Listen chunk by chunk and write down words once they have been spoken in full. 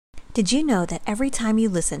Did you know that every time you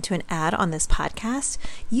listen to an ad on this podcast,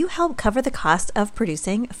 you help cover the cost of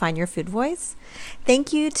producing Find Your Food Voice?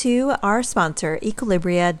 Thank you to our sponsor,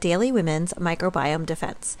 Equilibria Daily Women's Microbiome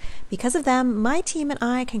Defense. Because of them, my team and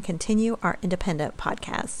I can continue our independent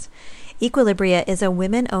podcast. Equilibria is a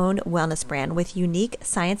women-owned wellness brand with unique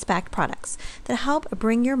science-backed products that help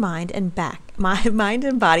bring your mind and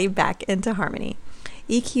body back into harmony.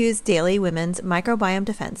 EQ's Daily Women's Microbiome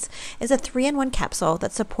Defense is a 3-in-1 capsule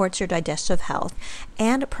that supports your digestive health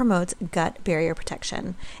and promotes gut barrier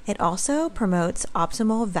protection. It also promotes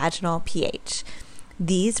optimal vaginal pH.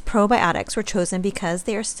 These probiotics were chosen because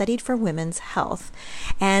they are studied for women's health.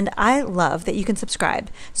 And I love that you can subscribe.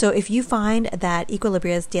 So if you find that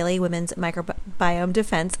Equilibria's Daily Women's Microbiome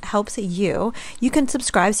Defense helps you, you can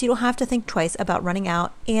subscribe so you don't have to think twice about running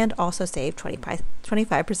out and also save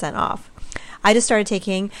 25% off. I just started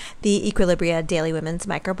taking the Equilibria Daily Women's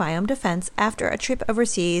Microbiome Defense after a trip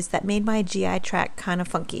overseas that made my GI tract kind of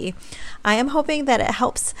funky. I am hoping that it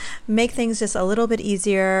helps make things just a little bit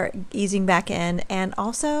easier, easing back in. And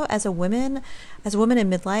also as a woman in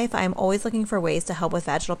midlife, I'm always looking for ways to help with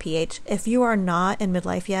vaginal pH. If you are not in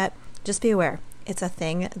midlife yet, just be aware. It's a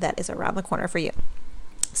thing that is around the corner for you.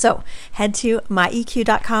 So head to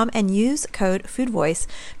myeq.com and use code FOODVOICE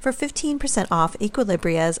for 15% off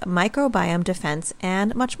Equilibria's Microbiome Defense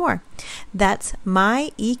and much more. That's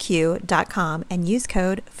myeq.com and use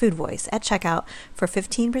code FOODVOICE at checkout for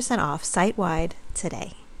 15% off site-wide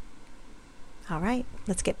today. All right,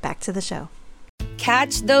 let's get back to the show.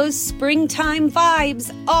 Catch those springtime vibes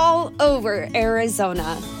all over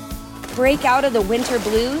Arizona. Break out of the winter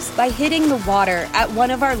blues by hitting the water at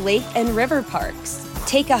one of our lake and river parks.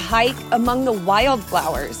 Take a hike among the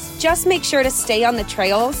wildflowers. Just make sure to stay on the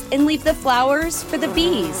trails and leave the flowers for the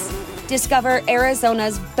bees. Discover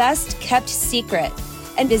Arizona's best kept secret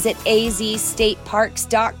and visit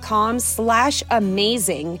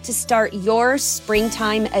azstateparks.com/amazing to start your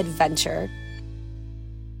springtime adventure.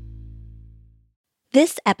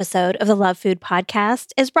 This episode of the Love Food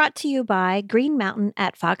Podcast is brought to you by Green Mountain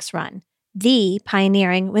at Fox Run, the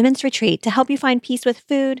pioneering women's retreat to help you find peace with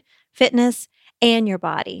food, fitness, and your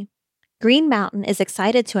body. Green Mountain is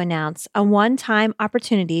excited to announce a one-time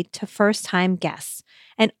opportunity to first-time guests,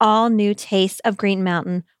 an all-new Taste of Green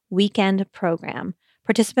Mountain weekend program.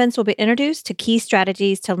 Participants will be introduced to key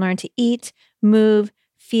strategies to learn to eat, move,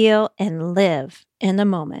 feel, and live in the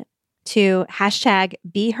moment. To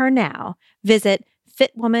 #BeHerNow, visit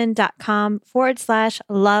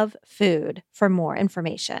fitwoman.com/lovefood for more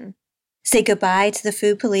information. Say goodbye to the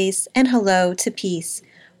food police and hello to peace.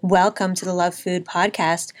 Welcome to the Love Food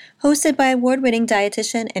Podcast, hosted by award-winning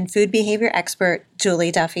dietitian and food behavior expert,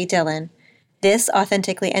 Julie Duffy Dillon. This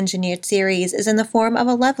authentically engineered series is in the form of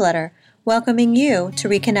a love letter, welcoming you to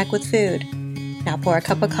reconnect with food. Now pour a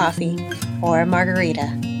cup of coffee or a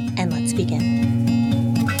margarita, and let's begin.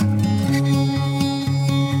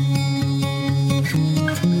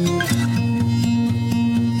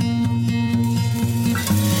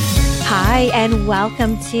 Hi, and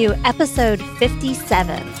welcome to episode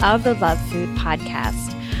 57 of the Love Food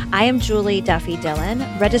Podcast. I am Julie Duffy Dillon,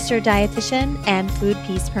 registered dietitian and food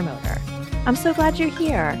peace promoter. I'm so glad you're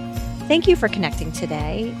here. Thank you for connecting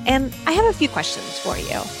today. And I have a few questions for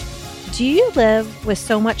you. Do you live with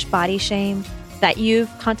so much body shame that you've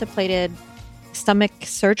contemplated stomach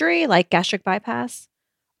surgery like gastric bypass?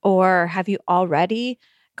 Or have you already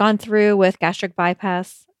gone through with gastric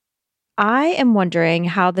bypass? I am wondering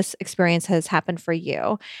how this experience has happened for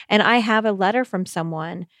you. And I have a letter from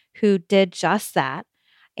someone who did just that.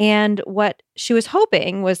 And what she was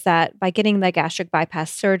hoping was that by getting the gastric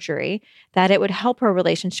bypass surgery, that it would help her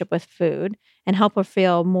relationship with food and help her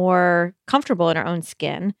feel more comfortable in her own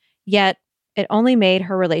skin. Yet it only made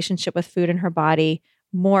her relationship with food and her body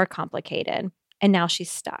more complicated. And now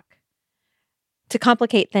she's stuck. To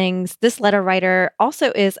complicate things, this letter writer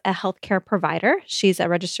also is a healthcare provider. She's a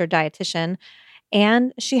registered dietitian,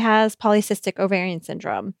 and she has polycystic ovarian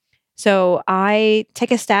syndrome. So I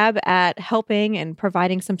take a stab at helping and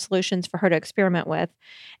providing some solutions for her to experiment with.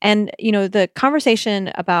 And, the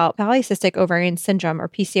conversation about polycystic ovarian syndrome, or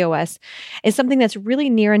PCOS, is something that's really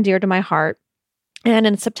near and dear to my heart. And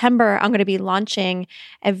in September, I'm going to be launching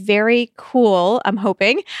a very cool, I'm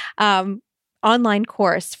hoping, online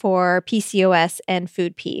course for PCOS and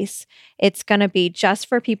food peace. It's going to be just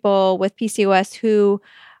for people with PCOS who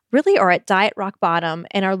really are at diet rock bottom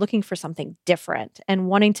and are looking for something different and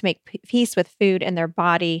wanting to make peace with food and their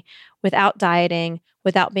body without dieting,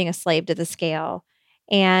 without being a slave to the scale.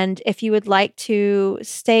 And if you would like to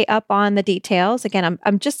stay up on the details, again,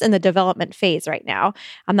 I'm just in the development phase right now.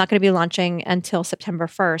 I'm not going to be launching until September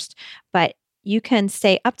 1st, but You can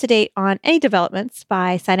stay up to date on any developments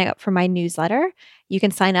by signing up for my newsletter. You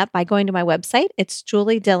can sign up by going to my website. It's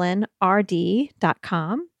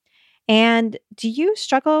juliedillonrd.com. And do you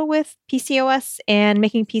struggle with PCOS and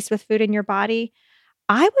making peace with food in your body?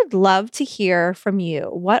 I would love to hear from you.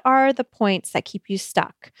 What are the points that keep you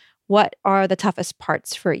stuck? What are the toughest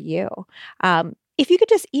parts for you? If you could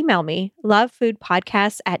just email me,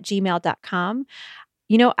 lovefoodpodcast@gmail.com.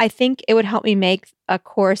 I think it would help me make a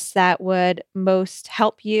course that would most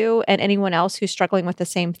help you and anyone else who's struggling with the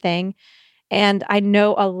same thing. And I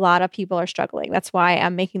know a lot of people are struggling. That's why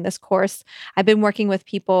I'm making this course. I've been working with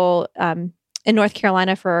people in North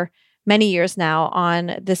Carolina for many years now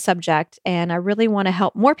on this subject, and I really want to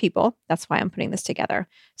help more people. That's why I'm putting this together.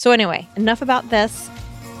 So anyway, enough about this.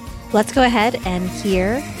 Let's go ahead and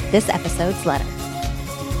hear this episode's letter.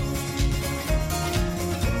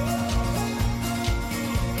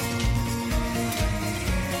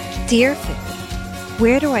 Dear Food,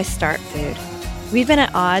 where do I start, Food? We've been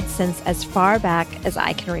at odds since as far back as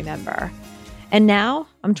I can remember. And now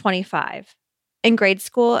I'm 25. In grade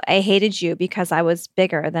school, I hated you because I was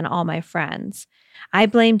bigger than all my friends. I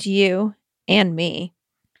blamed you and me.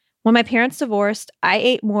 When my parents divorced, I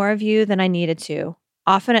ate more of you than I needed to,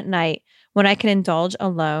 often at night when I could indulge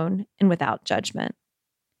alone and without judgment.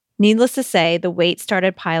 Needless to say, the weight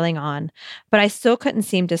started piling on, but I still couldn't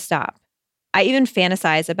seem to stop. I even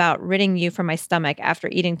fantasized about ridding you from my stomach after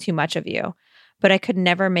eating too much of you, but I could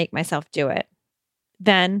never make myself do it.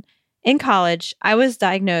 Then, in college, I was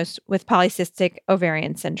diagnosed with polycystic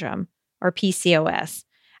ovarian syndrome, or PCOS,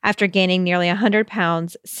 after gaining nearly 100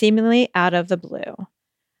 pounds seemingly out of the blue.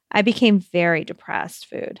 I became very depressed,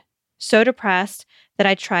 Food. So depressed that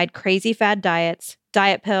I tried crazy fad diets,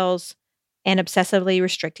 diet pills, and obsessively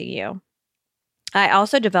restricting you. I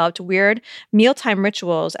also developed weird mealtime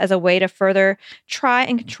rituals as a way to further try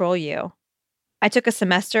and control you. I took a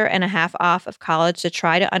semester and a half off of college to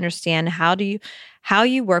try to understand how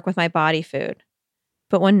you work with my body, Food.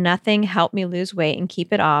 But when nothing helped me lose weight and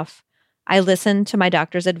keep it off, I listened to my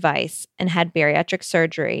doctor's advice and had bariatric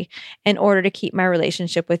surgery in order to keep my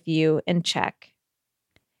relationship with you in check.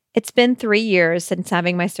 It's been 3 years since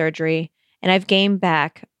having my surgery, and I've gained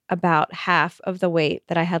back about half of the weight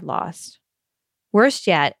that I had lost. Worst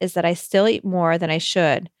yet is that I still eat more than I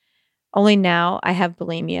should, only now I have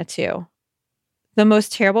bulimia too. The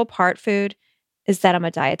most terrible part, Food, is that I'm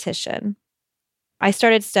a dietitian. I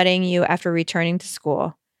started studying you after returning to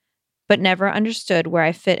school, but never understood where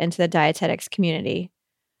I fit into the dietetics community.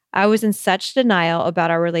 I was in such denial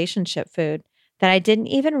about our relationship, Food, that I didn't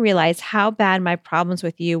even realize how bad my problems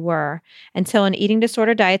with you were until an eating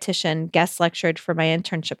disorder dietitian guest lectured for my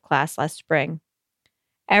internship class last spring.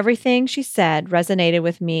 Everything she said resonated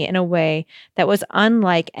with me in a way that was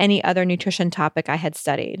unlike any other nutrition topic I had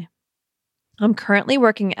studied. I'm currently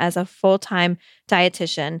working as a full-time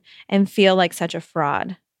dietitian and feel like such a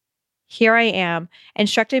fraud. Here I am,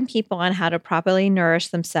 instructing people on how to properly nourish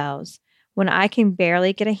themselves when I can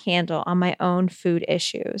barely get a handle on my own food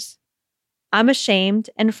issues. I'm ashamed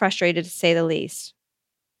and frustrated to say the least.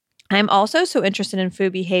 I'm also so interested in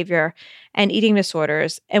food behavior and eating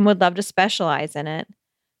disorders and would love to specialize in it.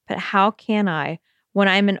 But how can I when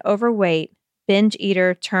I'm an overweight, binge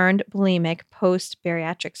eater turned bulimic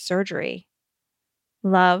post-bariatric surgery?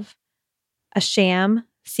 Love, a sham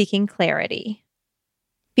seeking clarity.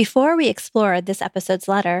 Before we explore this episode's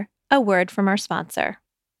letter, a word from our sponsor.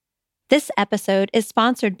 This episode is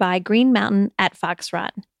sponsored by Green Mountain at Fox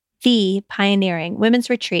Run, the pioneering women's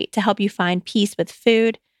retreat to help you find peace with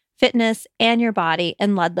food, fitness, and your body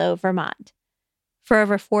in Ludlow, Vermont. For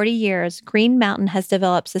over 40 years, Green Mountain has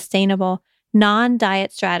developed sustainable,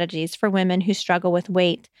 non-diet strategies for women who struggle with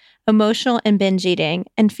weight, emotional and binge eating,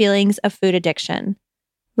 and feelings of food addiction.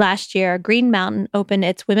 Last year, Green Mountain opened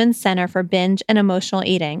its Women's Center for Binge and Emotional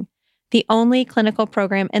Eating, the only clinical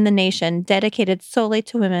program in the nation dedicated solely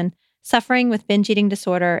to women suffering with binge eating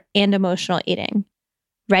disorder and emotional eating.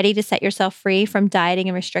 Ready to set yourself free from dieting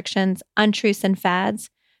and restrictions, untruths, and fads?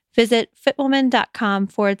 Visit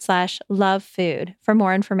fitwoman.com/lovefood for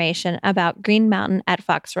more information about Green Mountain at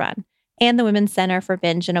Fox Run and the Women's Center for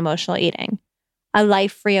Binge and Emotional Eating. A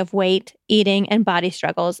life free of weight, eating, and body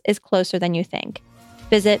struggles is closer than you think.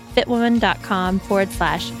 Visit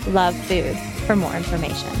fitwoman.com/lovefood for more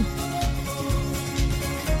information.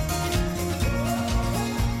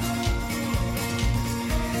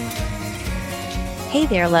 Hey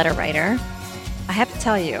there, letter writer. I have to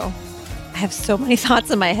tell you, I have so many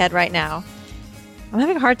thoughts in my head right now. I'm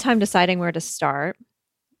having a hard time deciding where to start.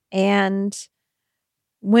 And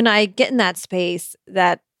when I get in that space,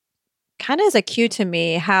 that kind of is a cue to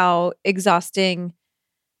me how exhausting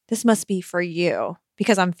this must be for you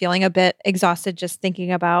because I'm feeling a bit exhausted just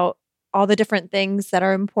thinking about all the different things that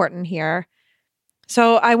are important here.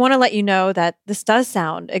 So I want to let you know that this does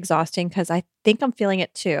sound exhausting because I think I'm feeling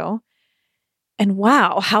it too. And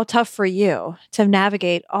wow, how tough for you to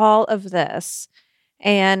navigate all of this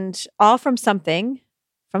and all from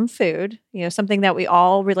food, something that we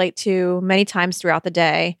all relate to many times throughout the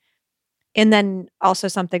day. And then also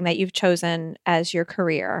something that you've chosen as your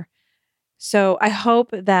career. So I hope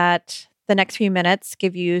that the next few minutes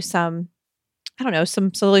give you some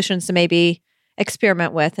solutions to maybe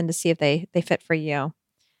experiment with and to see if they fit for you.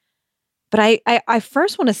 But I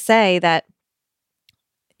first want to say that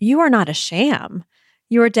you are not a sham.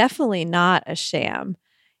 You are definitely not a sham.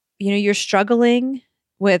 You're struggling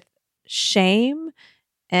with shame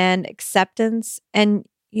and acceptance. And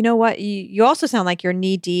you know what? You also sound like you're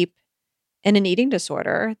knee deep in an eating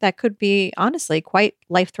disorder that could be honestly quite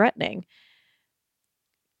life threatening.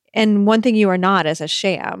 And one thing you are not is a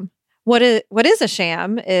sham. What is a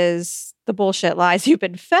sham is the bullshit lies you've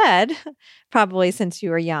been fed, probably since you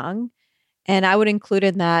were young. And I would include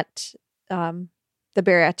in that the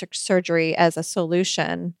bariatric surgery as a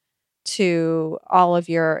solution to all of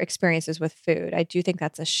your experiences with food. I do think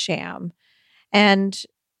that's a sham. And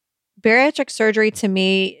bariatric surgery to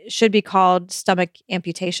me should be called stomach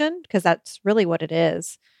amputation because that's really what it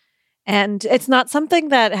is. And it's not something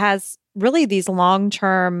that has really these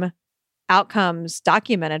long-term outcomes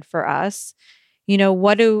documented for us.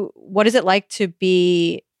 What is it like to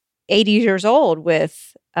be 80 years old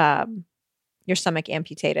with your stomach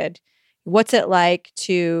amputated? What's it like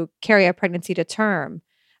to carry a pregnancy to term?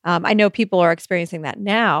 I know people are experiencing that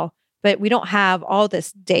now, but we don't have all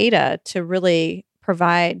this data to really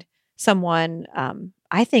provide someone,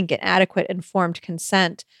 I think, an adequate informed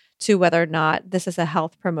consent to whether or not this is a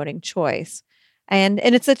health promoting choice. And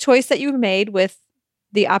it's a choice that you made with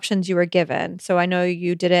the options you were given. So I know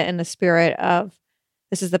you did it in the spirit of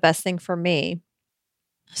this is the best thing for me.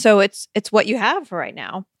 So it's what you have for right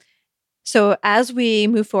now. So as we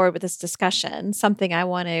move forward with this discussion, something I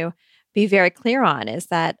want to be very clear on is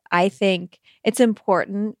that I think it's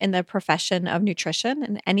important in the profession of nutrition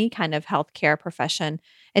and any kind of healthcare profession.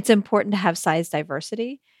 It's important to have size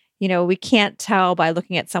diversity. We can't tell by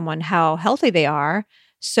looking at someone how healthy they are.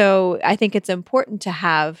 So I think it's important to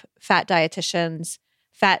have fat dietitians,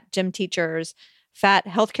 fat gym teachers, fat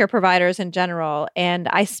healthcare providers in general. And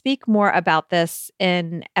I speak more about this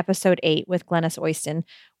in episode 8 with Glennis Oyston.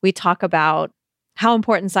 We talk about how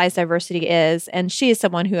important size diversity is. And she is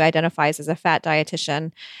someone who identifies as a fat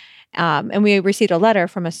dietitian. And we received a letter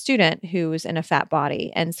from a student who's in a fat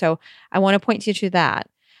body. And so I want to point you to that.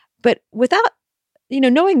 But without,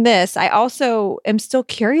 knowing this, I also am still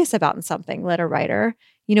curious about something, letter writer.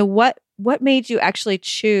 What made you actually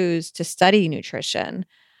choose to study nutrition?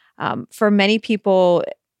 For many people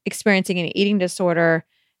experiencing an eating disorder,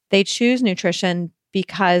 they choose nutrition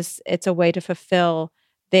because it's a way to fulfill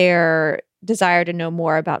their desire to know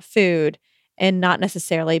more about food and not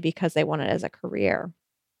necessarily because they want it as a career.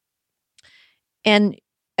 And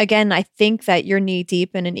again, I think that you're knee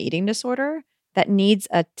deep in an eating disorder that needs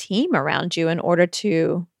a team around you in order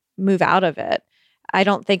to move out of it. I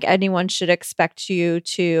don't think anyone should expect you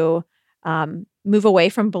to move away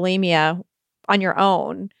from bulimia on your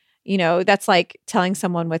own. That's like telling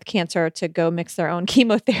someone with cancer to go mix their own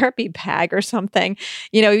chemotherapy bag or something.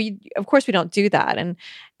 Of course, we don't do that. And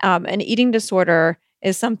an eating disorder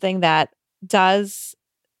is something that does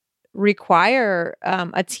require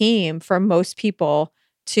a team for most people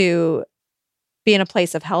to be in a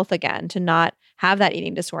place of health again, to not have that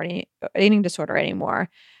eating disorder anymore.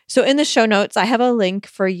 So in the show notes, I have a link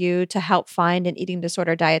for you to help find an eating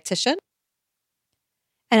disorder dietitian.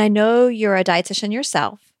 And I know you're a dietitian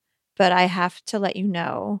yourself, but I have to let you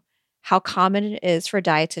know how common it is for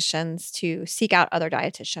dietitians to seek out other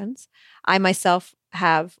dietitians. I myself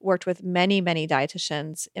have worked with many, many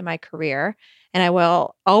dietitians in my career, and I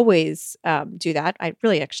will always do that. I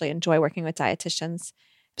really actually enjoy working with dietitians.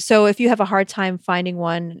 So if you have a hard time finding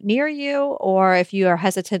one near you, or if you are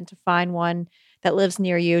hesitant to find one that lives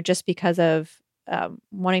near you just because of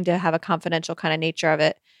wanting to have a confidential kind of nature of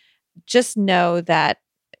it, just know that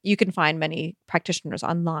you can find many practitioners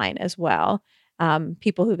online as well,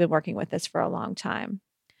 people who've been working with this for a long time.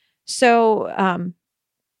 So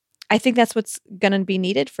I think that's what's going to be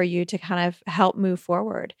needed for you to kind of help move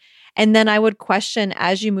forward. And then I would question,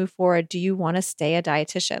 as you move forward, do you want to stay a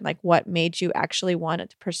dietitian? Like, what made you actually want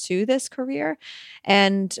to pursue this career?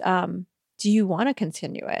 And do you want to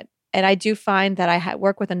continue it? And I do find that I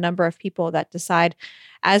work with a number of people that decide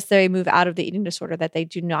as they move out of the eating disorder that they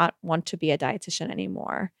do not want to be a dietitian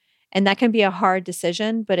anymore. And that can be a hard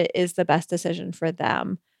decision, but it is the best decision for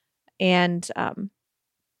them. And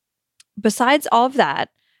besides all of that,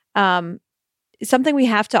 something we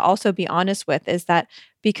have to also be honest with is that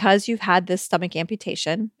because you've had this stomach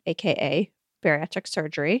amputation, aka bariatric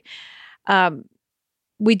surgery,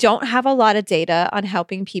 we don't have a lot of data on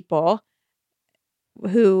helping people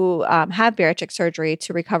who have bariatric surgery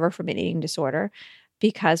to recover from an eating disorder,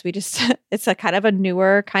 because it's a kind of a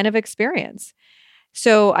newer kind of experience.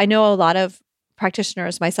 So I know a lot of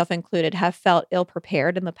practitioners, myself included, have felt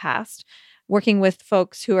ill-prepared in the past, working with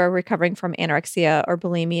folks who are recovering from anorexia or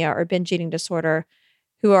bulimia or binge eating disorder,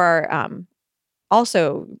 who are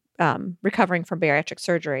also recovering from bariatric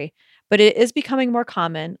surgery. But it is becoming more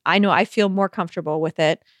common. I know I feel more comfortable with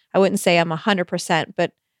it. I wouldn't say I'm 100%,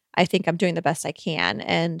 but I think I'm doing the best I can.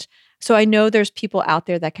 And so I know there's people out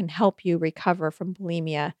there that can help you recover from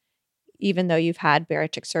bulimia, even though you've had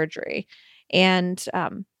bariatric surgery. And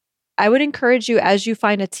I would encourage you, as you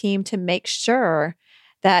find a team, to make sure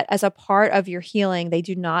that as a part of your healing, they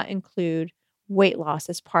do not include weight loss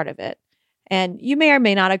as part of it. And you may or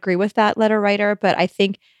may not agree with that, letter writer, but I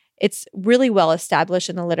think it's really well established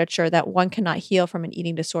in the literature that one cannot heal from an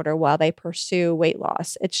eating disorder while they pursue weight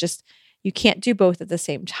loss. It's just, you can't do both at the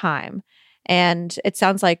same time. And it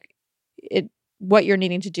sounds like what you're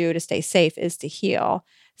needing to do to stay safe is to heal.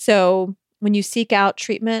 So when you seek out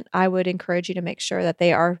treatment, I would encourage you to make sure that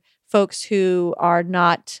they are folks who are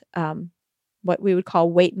not what we would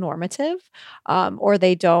call weight normative, or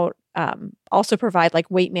they don't also provide like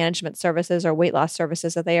weight management services or weight loss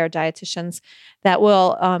services, that they are dietitians that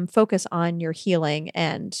will focus on your healing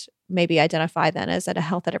and maybe identify then as a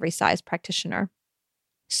health at every size practitioner.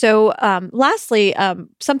 So lastly,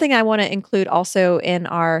 something I want to include also in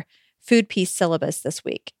our Food Peace syllabus this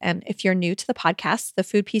week. And if you're new to the podcast, the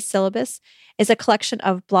Food Peace syllabus is a collection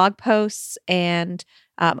of blog posts and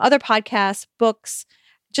other podcasts, books,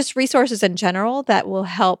 just resources in general that will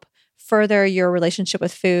help further your relationship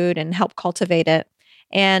with food and help cultivate it.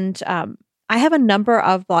 And I have a number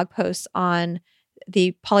of blog posts on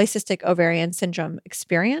the polycystic ovarian syndrome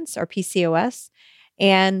experience, or PCOS,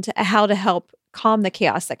 and how to help calm the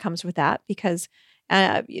chaos that comes with that, because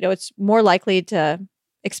it's more likely to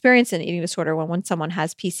experience an eating disorder when someone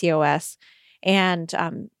has PCOS, and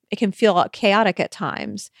it can feel chaotic at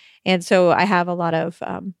times. And so I have a lot of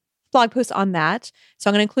blog posts on that. So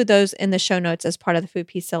I'm going to include those in the show notes as part of the Food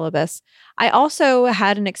Peace syllabus. I also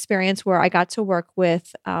had an experience where I got to work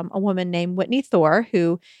with a woman named Whitney Thor,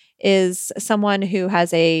 who is someone who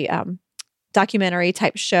has a documentary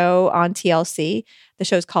type show on TLC. The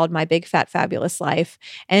show's called My Big Fat Fabulous Life.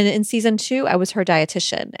 And in season 2, I was her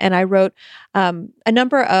dietitian. And I wrote a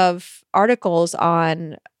number of articles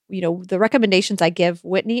on, the recommendations I give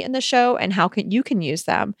Whitney in the show and how you can use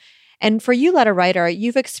them. And for you, letter writer,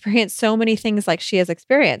 you've experienced so many things like she has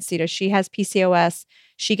experienced. She has PCOS.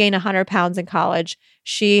 She gained 100 pounds in college.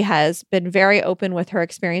 She has been very open with her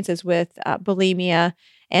experiences with bulimia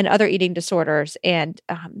and other eating disorders. And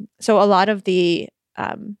so a lot of the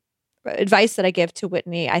advice that I give to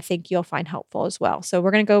Whitney, I think you'll find helpful as well. So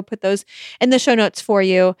we're going to go put those in the show notes for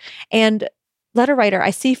you. And letter writer, I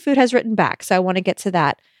see food has written back, so I want to get to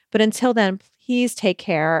that. But until then, please take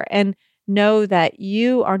care and know that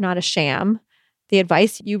you are not a sham. The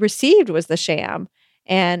advice you received was the sham.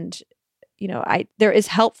 And, there is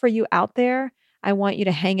help for you out there. I want you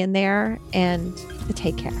to hang in there and to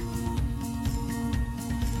take care.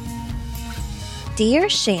 Dear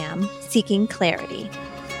Sham, seeking clarity.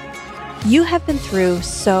 You have been through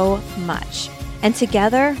so much, and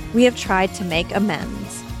together we have tried to make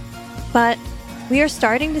amends. But we are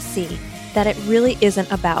starting to see that it really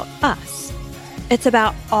isn't about us. It's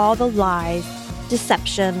about all the lies,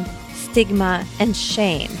 deception, stigma, and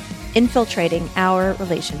shame infiltrating our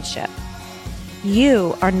relationship.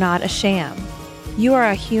 You are not a sham. You are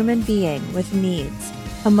a human being with needs,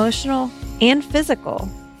 emotional and physical.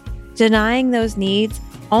 Denying those needs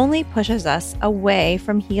only pushes us away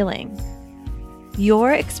from healing.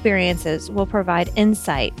 Your experiences will provide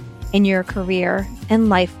insight in your career and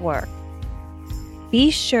life work. Be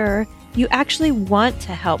sure you actually want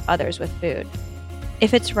to help others with food.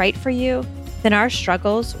 If it's right for you, then our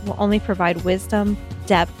struggles will only provide wisdom,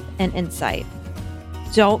 depth, and insight.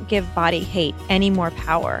 Don't give body hate any more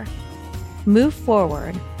power. Move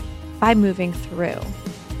forward by moving through.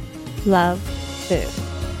 Love food.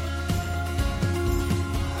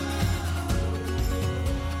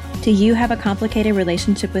 Do you have a complicated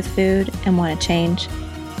relationship with food and want to change?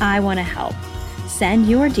 I want to help. Send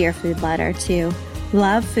your Dear Food letter to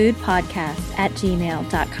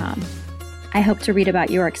lovefoodpodcast@gmail.com. I hope to read about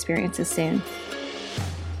your experiences soon.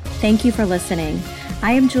 Thank you for listening.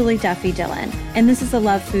 I am Julie Duffy Dillon, and this is a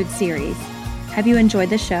Love Food series. Have you enjoyed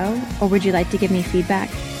the show, or would you like to give me feedback?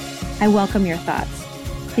 I welcome your thoughts.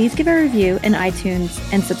 Please give a review in iTunes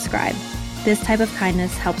and subscribe. This type of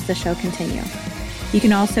kindness helps the show continue. You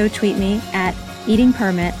can also tweet me at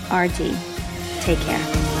eatingpermitrd. Take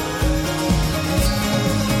care.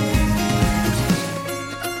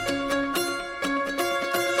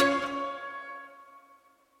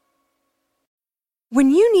 When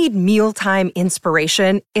you need mealtime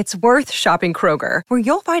inspiration, it's worth shopping Kroger, where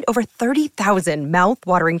you'll find over 30,000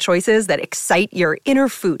 mouth-watering choices that excite your inner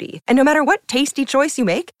foodie. And no matter what tasty choice you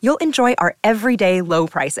make, you'll enjoy our everyday low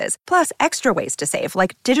prices, plus extra ways to save,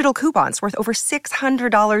 like digital coupons worth over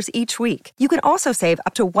 $600 each week. You can also save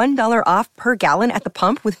up to $1 off per gallon at the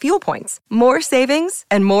pump with fuel points. More savings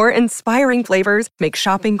and more inspiring flavors make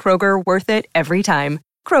shopping Kroger worth it every time.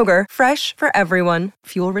 Kroger, fresh for everyone.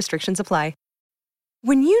 Fuel restrictions apply.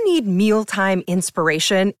 When you need mealtime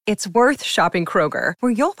inspiration, it's worth shopping Kroger,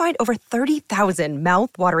 where you'll find over 30,000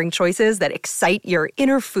 mouth-watering choices that excite your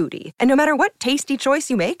inner foodie. And no matter what tasty choice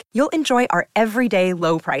you make, you'll enjoy our everyday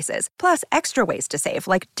low prices, plus extra ways to save,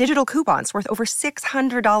 like digital coupons worth over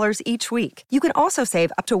 $600 each week. You can also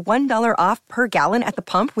save up to $1 off per gallon at the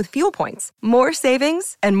pump with fuel points. More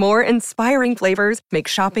savings and more inspiring flavors make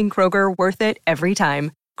shopping Kroger worth it every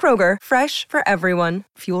time. Kroger, fresh for everyone.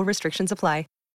 Fuel restrictions apply.